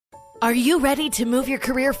Are you ready to move your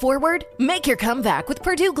career forward? Make your comeback with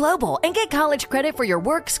Purdue Global and get college credit for your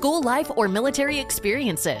work, school life, or military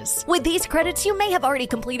experiences. With these credits, you may have already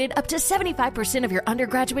completed up to 75% of your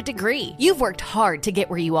undergraduate degree. You've worked hard to get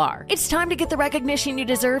where you are. It's time to get the recognition you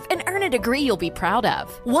deserve and earn a degree you'll be proud of,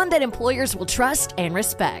 one that employers will trust and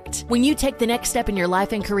respect. When you take the next step in your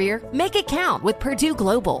life and career, make it count with Purdue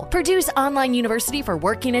Global, Purdue's online university for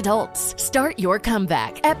working adults. Start your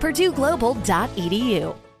comeback at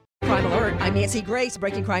purdueglobal.edu. Crime Alert, I'm Nancy Grace.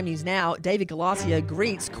 Breaking crime news now. David Galassia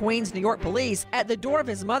greets Queens, New York police at the door of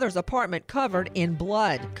his mother's apartment covered in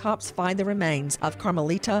blood. Cops find the remains of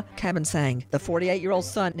Carmelita Cabansang. The 48-year-old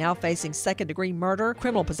son now facing second-degree murder,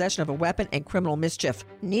 criminal possession of a weapon, and criminal mischief.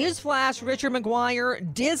 Newsflash, Richard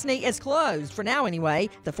McGuire, Disney is closed, for now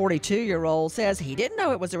anyway. The 42-year-old says he didn't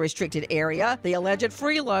know it was a restricted area. The alleged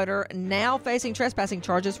freeloader now facing trespassing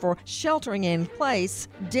charges for sheltering in place,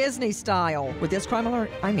 Disney style. With this Crime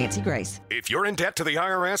Alert, I'm Nancy Grace. If you're in debt to the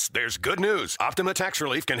IRS, there's good news. Optima Tax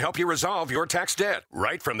Relief can help you resolve your tax debt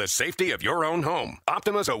right from the safety of your own home.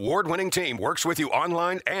 Optima's award-winning team works with you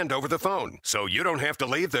online and over the phone, so you don't have to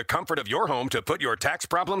leave the comfort of your home to put your tax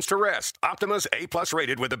problems to rest. Optima's A+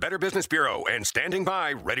 rated with the Better Business Bureau and standing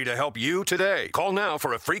by ready to help you today. Call now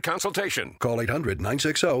for a free consultation. Call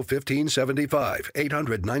 800-960-1575.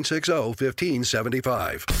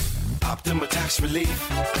 800-960-1575. Optima Tax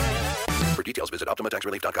Relief. For details, visit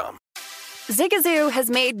OptimaTaxRelief.com. Zigazoo has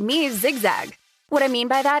made me zigzag. What I mean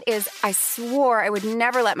by that is I swore I would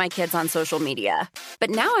never let my kids on social media. But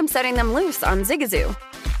now I'm setting them loose on Zigazoo.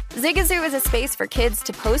 Zigazoo is a space for kids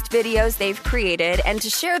to post videos they've created and to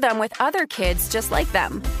share them with other kids just like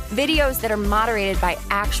them. Videos that are moderated by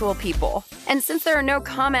actual people. And since there are no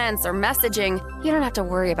comments or messaging, you don't have to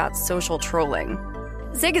worry about social trolling.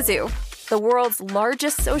 Zigazoo, the world's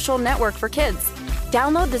largest social network for kids.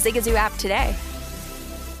 Download the Zigazoo app today.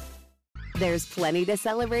 There's plenty to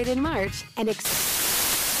celebrate in March and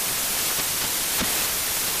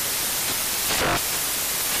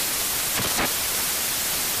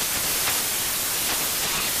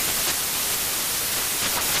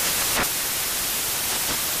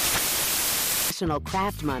National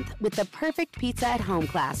Craft Month with the perfect pizza at home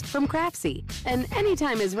class from Craftsy. And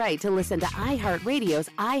anytime is right to listen to iHeartRadio's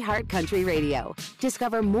iHeartCountry Radio.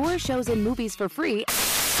 Discover more shows and movies for free.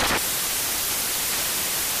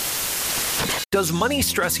 Does money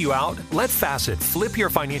stress you out? Let Facet flip your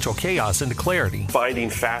financial chaos into clarity. Finding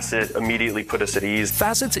Facet immediately put us at ease.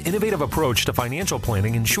 Facet's innovative approach to financial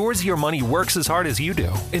planning ensures your money works as hard as you do,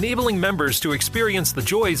 enabling members to experience the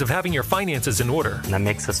joys of having your finances in order. And that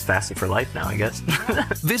makes us Facet for life now, I guess.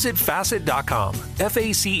 Visit Facet.com,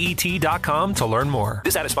 FACET.com to learn more.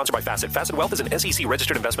 This ad is sponsored by Facet. Facet Wealth is an SEC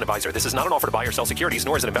registered investment advisor. This is not an offer to buy or sell securities,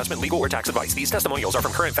 nor is it investment, legal, or tax advice. These testimonials are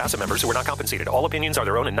from current Facet members who are not compensated. All opinions are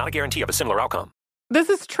their own and not a guarantee of a similar outcome. This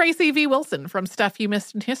is Tracy V. Wilson from Stuff You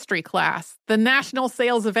Missed in History class. The national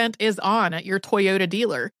sales event is on at your Toyota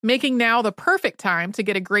dealer, making now the perfect time to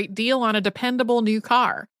get a great deal on a dependable new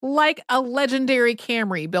car. Like a legendary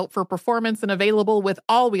Camry built for performance and available with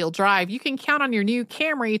all-wheel drive, you can count on your new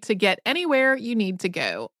Camry to get anywhere you need to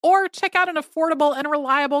go. Or check out an affordable and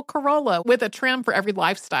reliable Corolla with a trim for every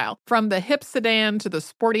lifestyle. From the hip sedan to the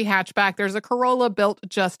sporty hatchback, there's a Corolla built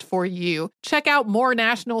just for you. Check out more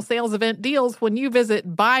national sales event deals when you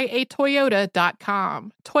visit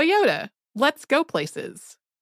buyatoyota.com. Toyota, let's go places.